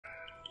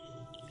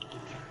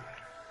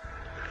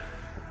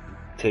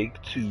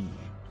Take two.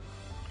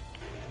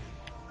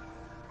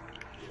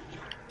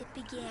 It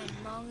began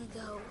long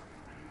ago,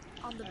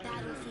 on the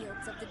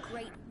battlefields of the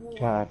Great War.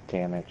 God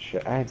damn it,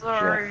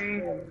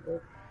 Sorry.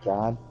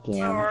 God damn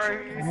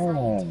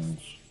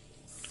challenge.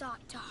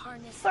 Sought to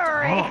harness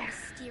Sorry. dark,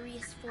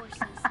 mysterious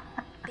forces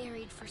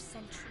buried for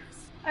centuries.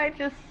 I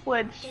just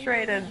slid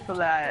straight into Their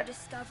that.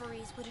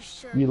 discoveries would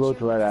assure You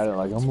looked right at it Germany's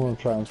like, I'm gonna ultimate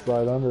try and victory.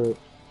 slide under it.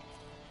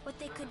 What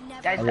they could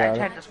never I have got it.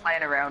 tried to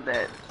slide around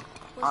it.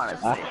 was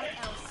just honestly.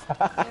 what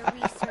else their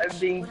research I'm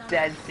being would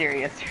dead unearth.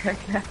 serious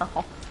right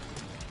now.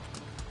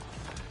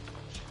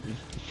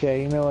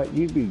 Shay, you know what?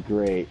 You'd be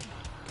great.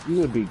 You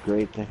would be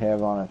great to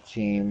have on a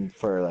team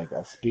for like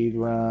a speed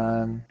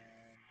run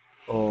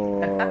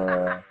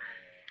or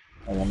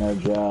like a no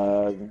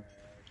jug.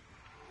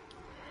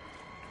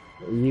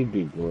 You'd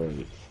be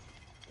great.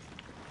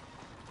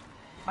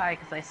 Why?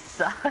 Because I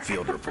suck.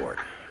 Field report.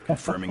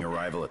 Confirming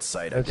arrival at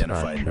site That's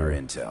identified not in our true.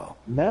 intel.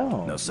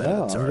 No, sign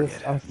of the I'm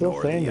target, still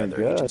nor saying the you're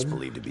other agents good.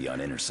 believed to be on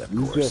intercept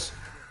You course. just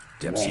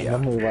Dempsey out.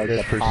 randomly like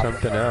That's a for pop-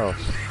 something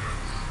else.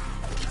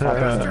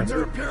 Bastards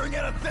are appearing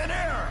out of thin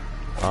air!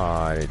 Oh,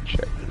 I didn't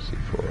check this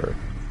before.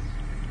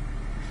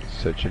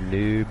 Such a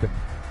noob.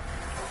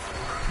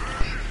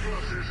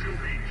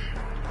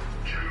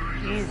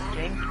 Jeez,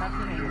 James,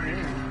 nothing to do.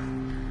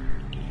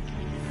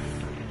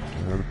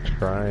 I'm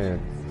trying.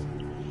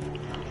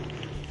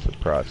 It's a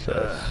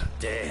process.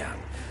 Damn.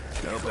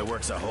 I hope it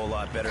works a whole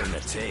lot better than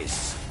it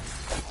tastes.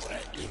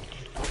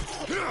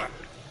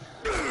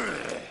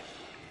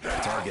 The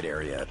target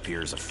area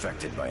appears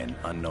affected by an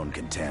unknown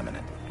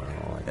contaminant.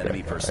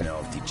 Enemy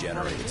personnel have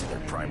degenerated to their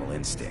primal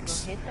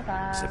instincts,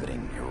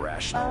 exhibiting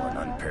irrational and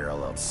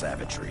unparalleled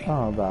savagery.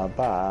 Oh,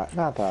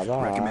 not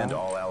Recommend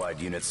all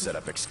allied units set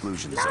up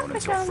exclusion zone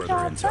until further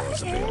intel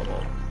is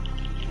available.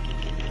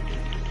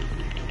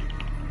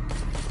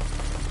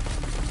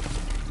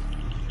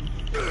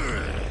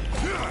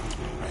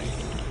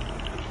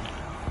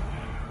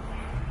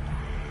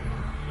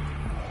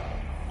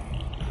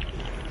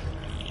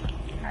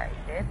 Alright,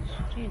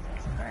 bitch. Jesus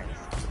Christ.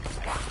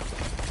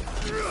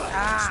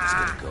 It's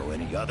gonna go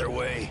any other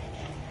way.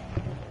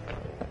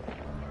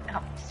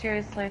 Oh,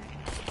 seriously.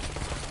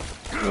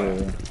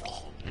 Yeah.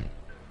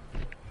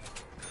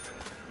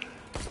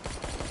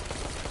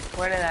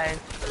 Where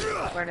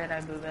did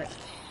I move it?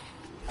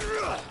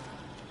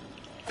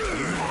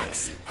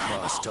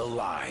 Crossed a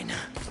line.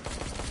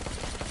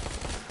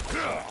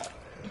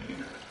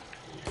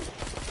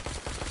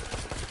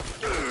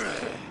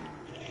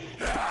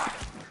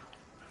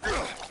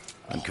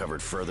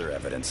 Uncovered further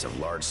evidence of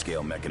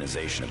large-scale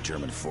mechanization of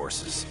German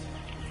forces.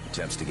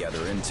 Attempts to gather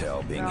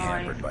intel being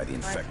hampered by the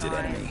infected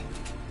enemy.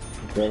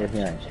 Over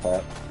here,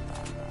 Scott.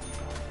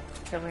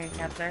 Coming,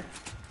 Captain.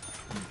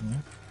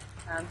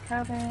 I'm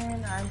coming.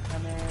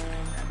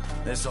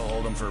 This'll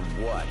hold them for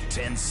what,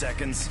 10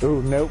 seconds?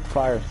 Ooh, nope,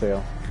 fire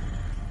sale.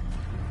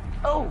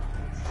 Oh,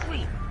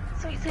 sweet.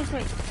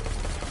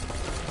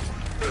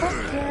 Fuck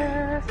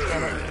yes.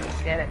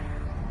 Get it.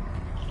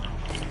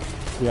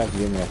 You have to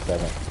give me a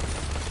second.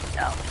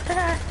 No.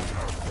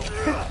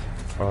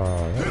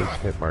 Oh, that was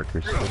hit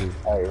marker city.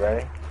 Are you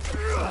ready?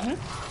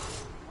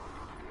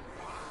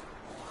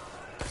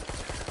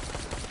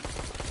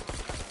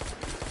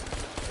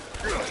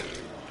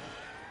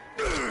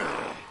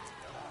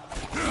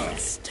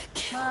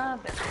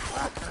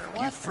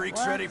 You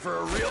freaks ready for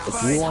a real If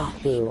fight? you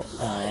want to,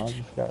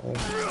 just got ready.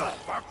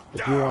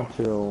 If you want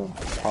to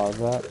pause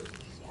that,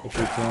 if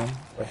you can.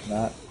 If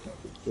not,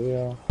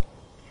 deal.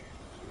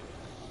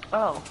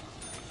 Oh,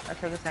 that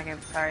took a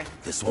second. Sorry.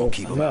 This won't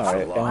keep them No, out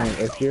for I long. mean,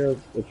 if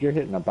you're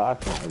hitting a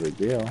box, it's no big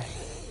deal.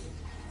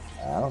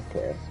 I don't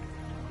care.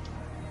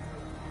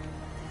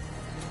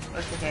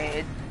 It's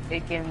okay.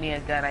 It gave me a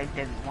gun I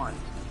didn't want.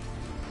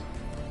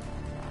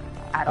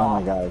 At Oh all.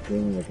 my god, it's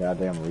giving me the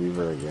goddamn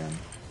Reaver again.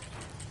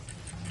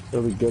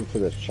 It'll be good for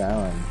this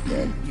challenge,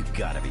 but You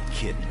gotta be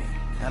kidding me.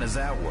 How does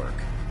that work?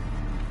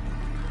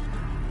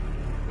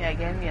 Yeah, it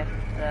gave me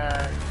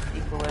a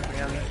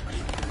equilibrium.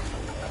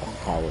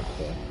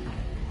 powerful.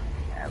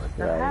 Yeah, let's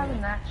not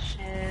having that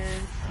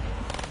shit.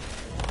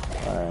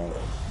 Alright.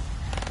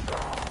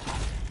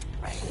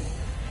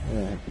 I'm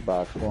gonna hit the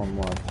box one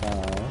more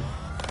time.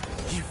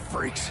 You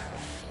freaks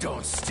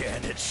don't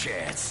stand a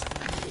chance.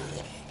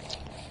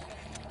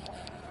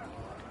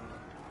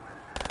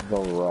 The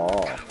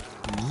raw.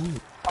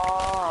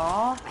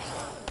 Aww.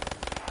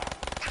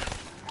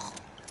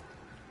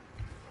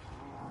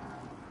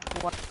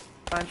 Want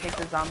to take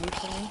the zombie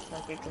thing so I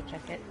can go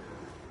check it?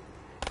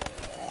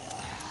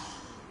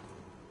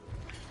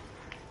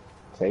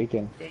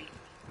 Taken.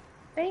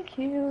 Thank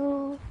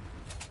you.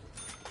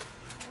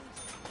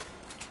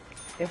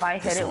 If I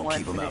hit This it won't once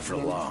keep 'em and out it for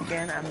moves long.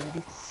 again, I'm gonna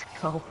be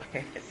so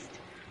pissed.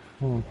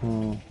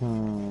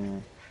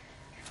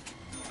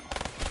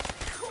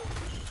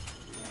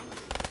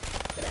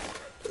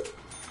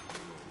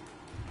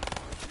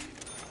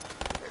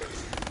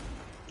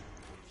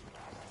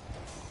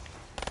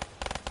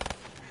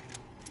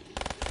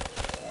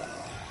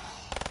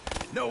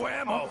 No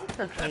ammo. It's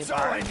okay, That's all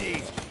I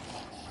need.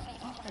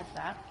 What is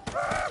that?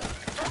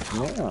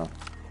 Yeah.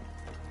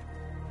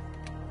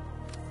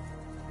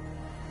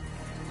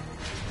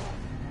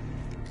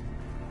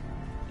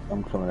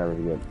 I'm coming over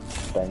to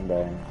get bang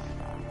bang.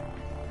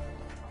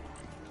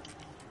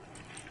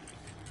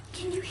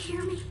 Can you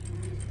hear me?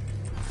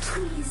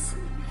 Please,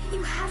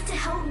 you have to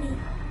help me.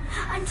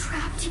 I'm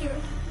trapped here.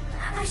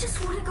 I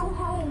just want to go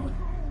home.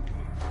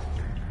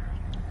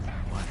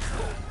 What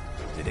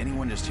the? Did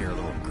anyone just hear a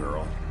little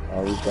girl?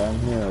 Are we done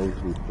here or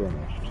is we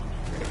finished?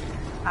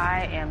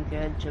 I am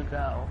good to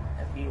go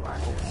if you are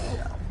good to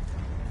go.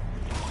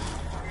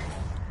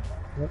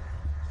 Yep.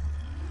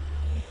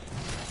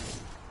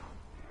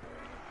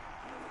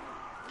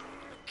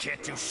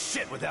 Can't do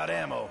shit without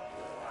ammo.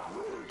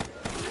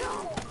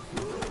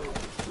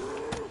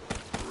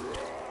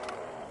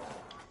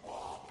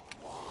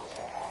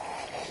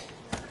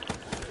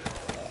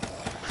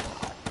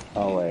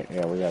 Oh wait,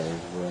 yeah, we gotta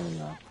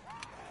win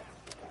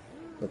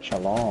the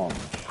challenge.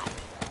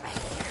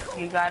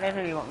 You got it,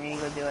 or you want me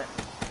to go do it?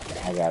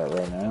 I got it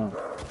right now.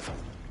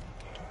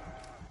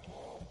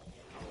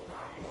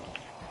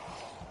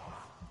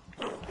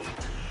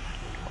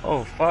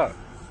 Oh fuck!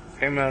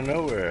 Came out of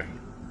nowhere.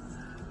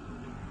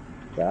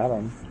 Got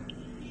him.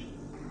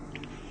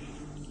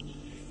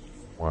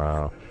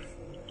 Wow.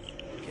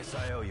 Guess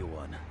I owe you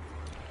one.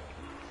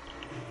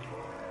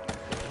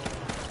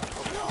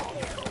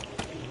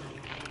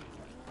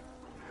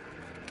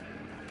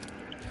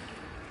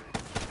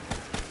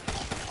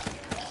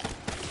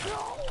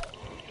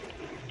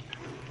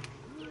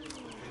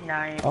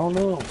 Nice. Oh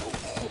no.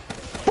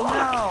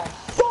 No!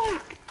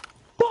 Fuck!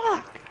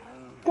 Fuck!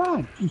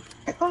 God, you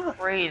cunt!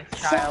 Breathe,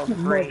 child,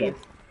 Fucking breathe.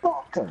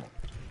 motherfucker!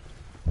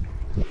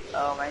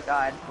 Oh my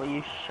god, will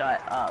you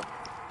shut up?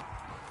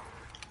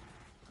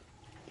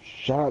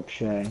 Shut up,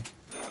 Shay.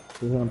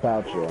 This isn't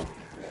about you.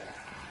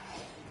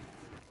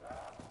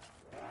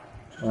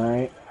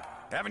 Alright?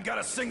 Haven't got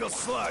a single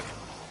slug.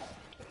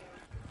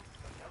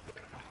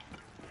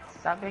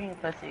 Stop being a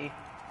pussy.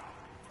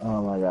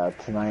 Oh my god,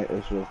 tonight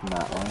is just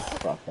not my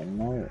fucking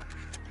night.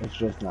 It's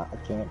just not, it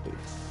can't be.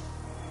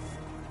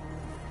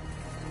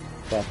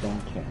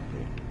 Fucking can't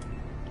be.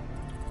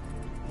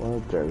 What a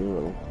dirty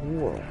little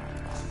whore.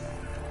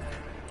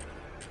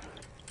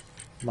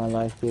 My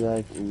life be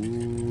like,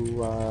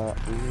 ooh,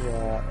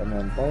 and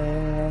then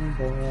bam,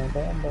 bam,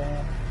 bam,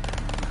 bam.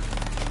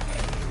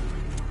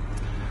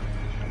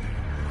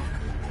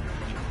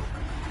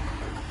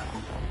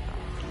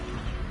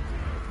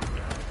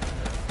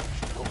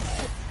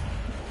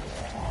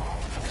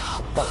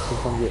 Fuck,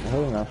 since I'm getting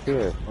hit enough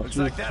here. Looks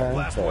like that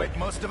blast wiped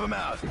most of them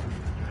out.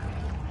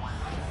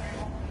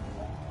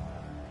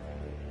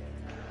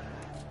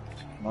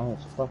 Nice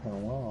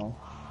fucking well.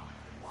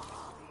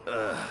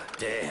 Ugh,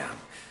 damn.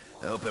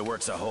 I hope it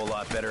works a whole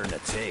lot better than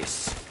it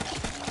tastes.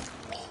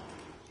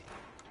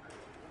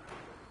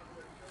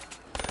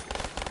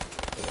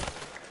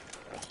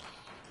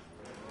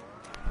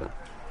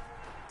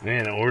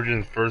 Man,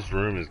 Origins' first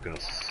room is gonna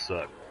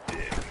suck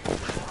dick.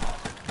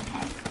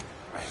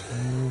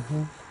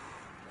 Mm-hmm.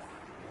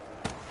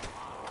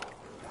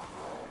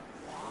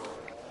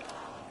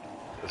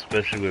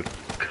 Especially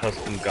with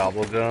custom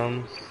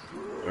gobblegums,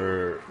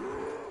 or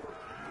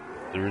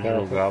the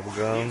original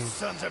gobblegums. You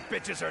sons of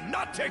bitches are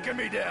not taking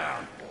me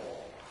down!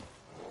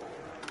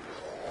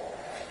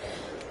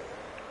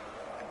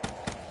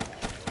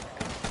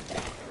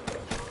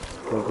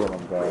 Go get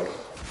him, guys.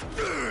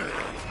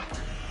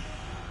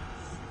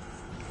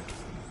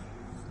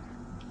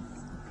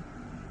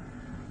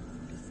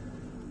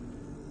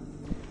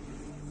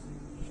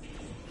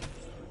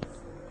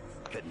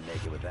 Couldn't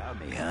make it without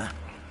me, huh?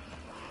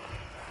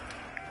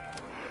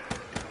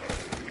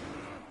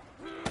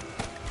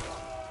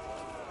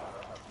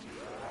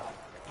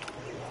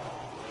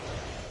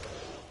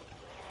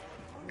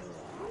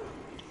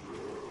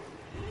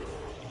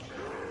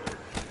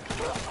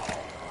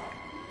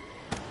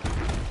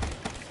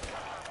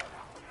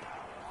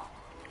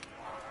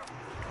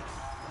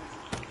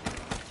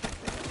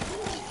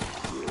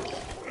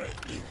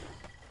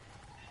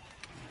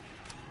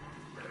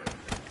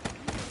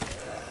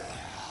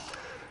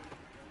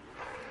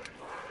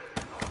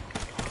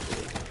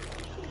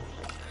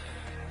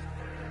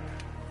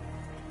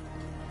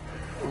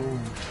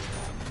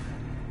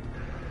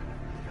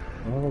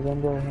 What other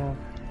gun do I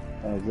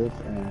have? This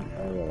and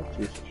I got a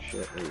piece of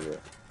shit over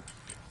it.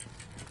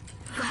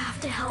 You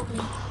have to help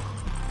me.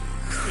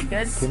 You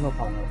good? Team up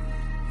on it.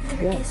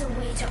 There is a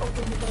way to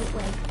open the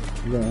gateway.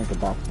 You gonna hit the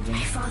box My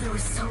again? father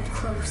was so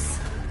close.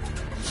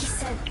 He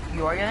said,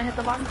 You are gonna hit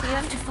the box I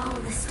have again? to follow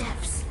the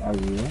steps. Are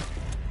you?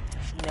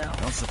 No. I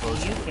don't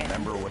suppose you you can.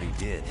 remember what he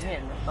did. You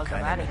getting the fuck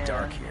Kinda out in of the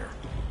here. dark here.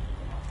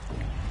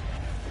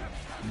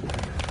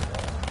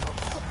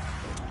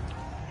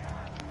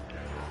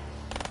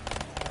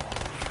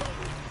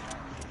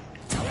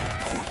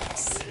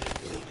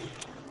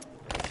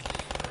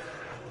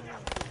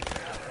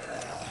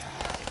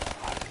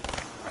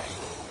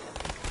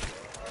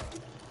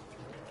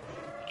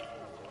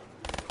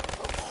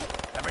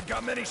 Haven't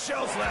got many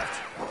shells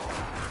left.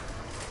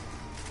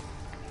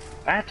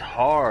 That's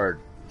hard.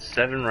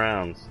 7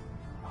 rounds.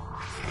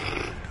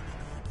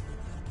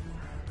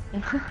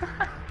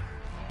 I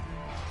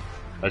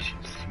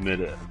should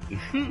submit it.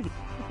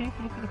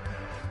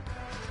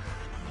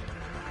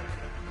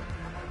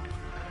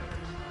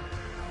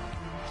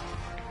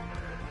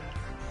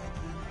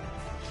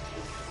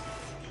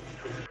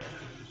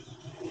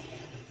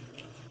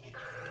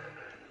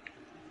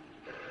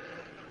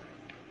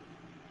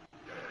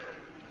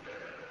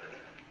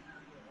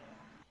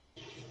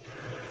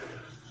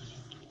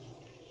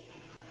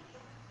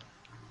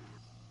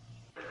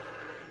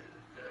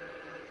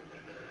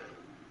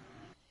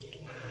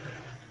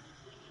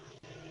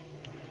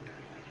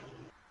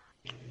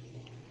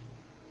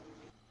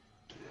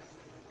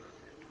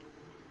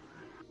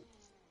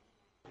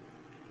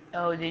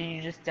 Oh, did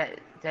you just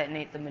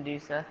detonate the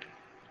Medusa?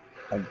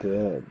 I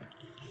did.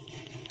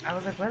 I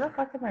was like, where the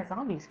fuck did my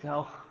zombies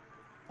go?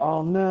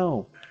 Oh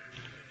no!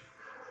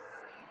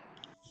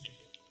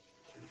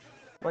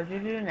 What'd you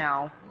do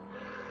now?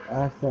 I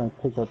accidentally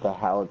picked up the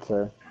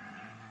howitzer.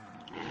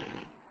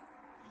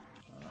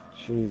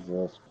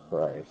 Jesus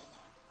Christ.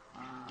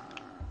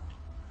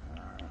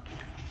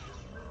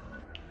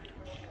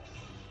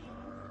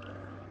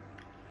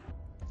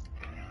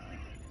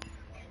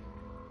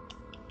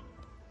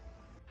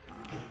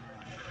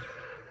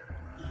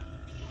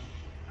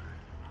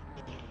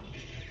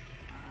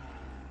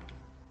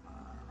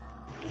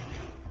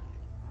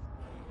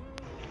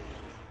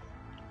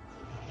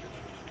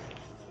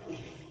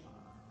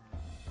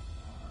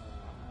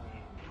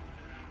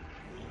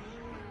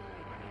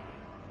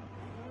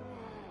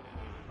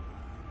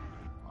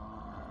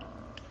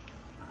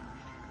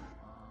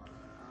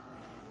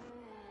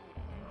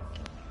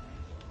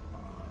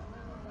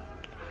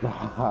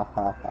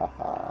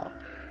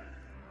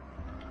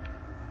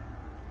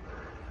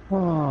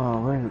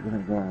 Oh, where's it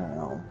gonna go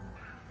now?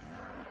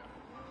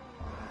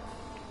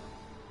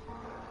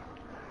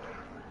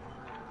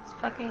 This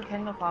fucking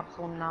Kindle Pops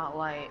will not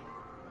light.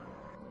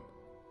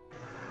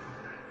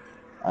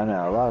 I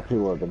know, a lot of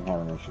people have been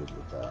having issues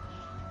with that.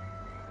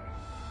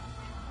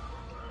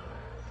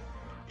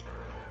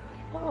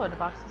 Oh, the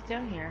box is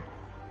down here.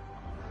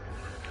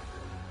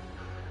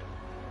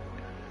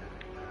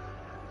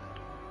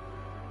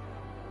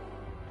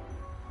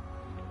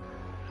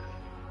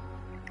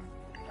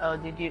 Oh,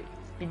 did you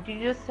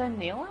just send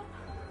Neil in?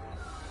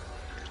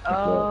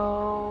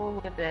 Oh,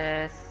 look at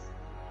this.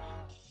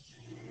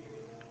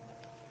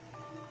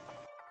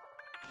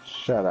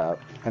 Shut up.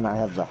 And I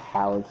have the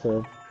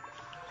howitzer.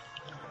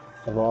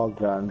 Of all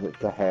guns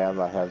to have,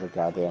 I have the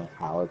goddamn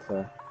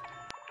howitzer.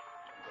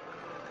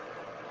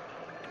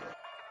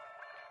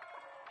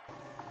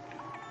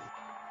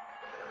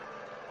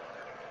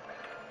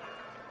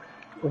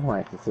 It's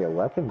nice to see a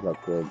weapons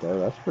upgrade though,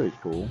 that's pretty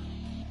cool.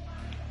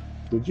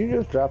 Did you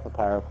just drop a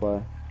power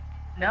play?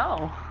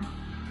 No,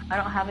 I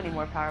don't have any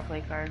more power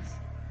play cards.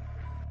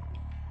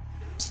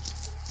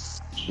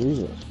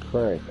 Jesus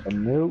Christ, a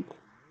nuke?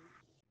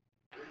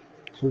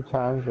 2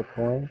 times the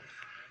points?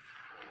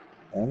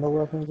 And the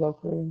weapons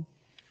upgrade?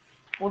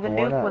 Well, the And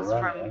why nuke not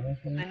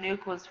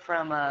was run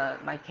from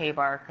my K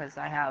bar because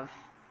I have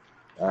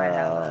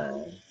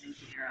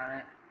nuclear on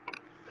it.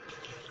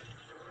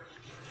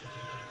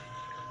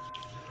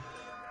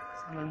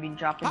 So I'm gonna be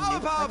dropping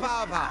nukes.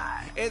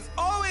 Power. It's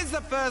always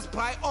the first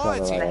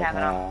priority. I have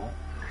it on.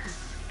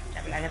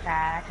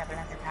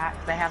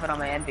 Because I have it on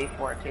my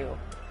NV4 too.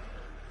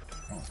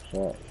 Oh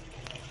shit.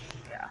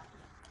 Yeah.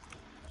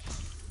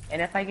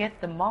 And if I get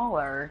the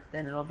Mauler,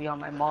 then it'll be on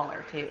my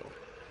Mauler too.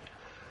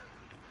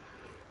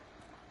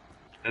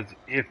 That's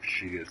if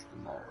she gets the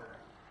Mauler.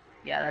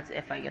 Yeah, that's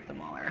if I get the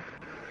Mauler.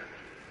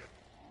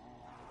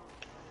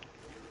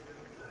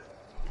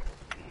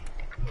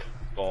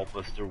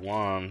 Ballbuster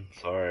 1,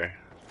 sorry.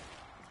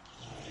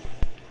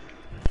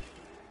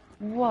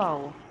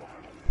 Whoa.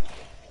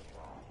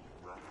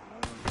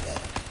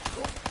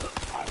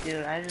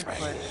 Dude, I just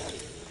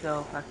pushed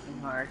so fucking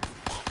hard.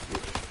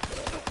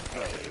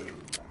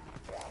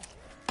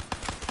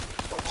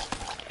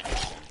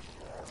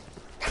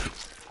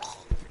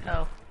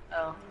 Oh.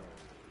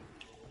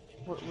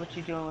 What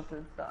you doing with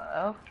this?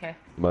 Oh, okay.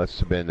 Must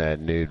have been that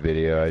nude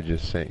video I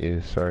just sent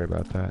you. Sorry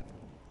about that.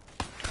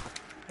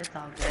 It's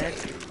all good.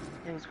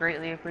 It was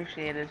greatly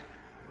appreciated.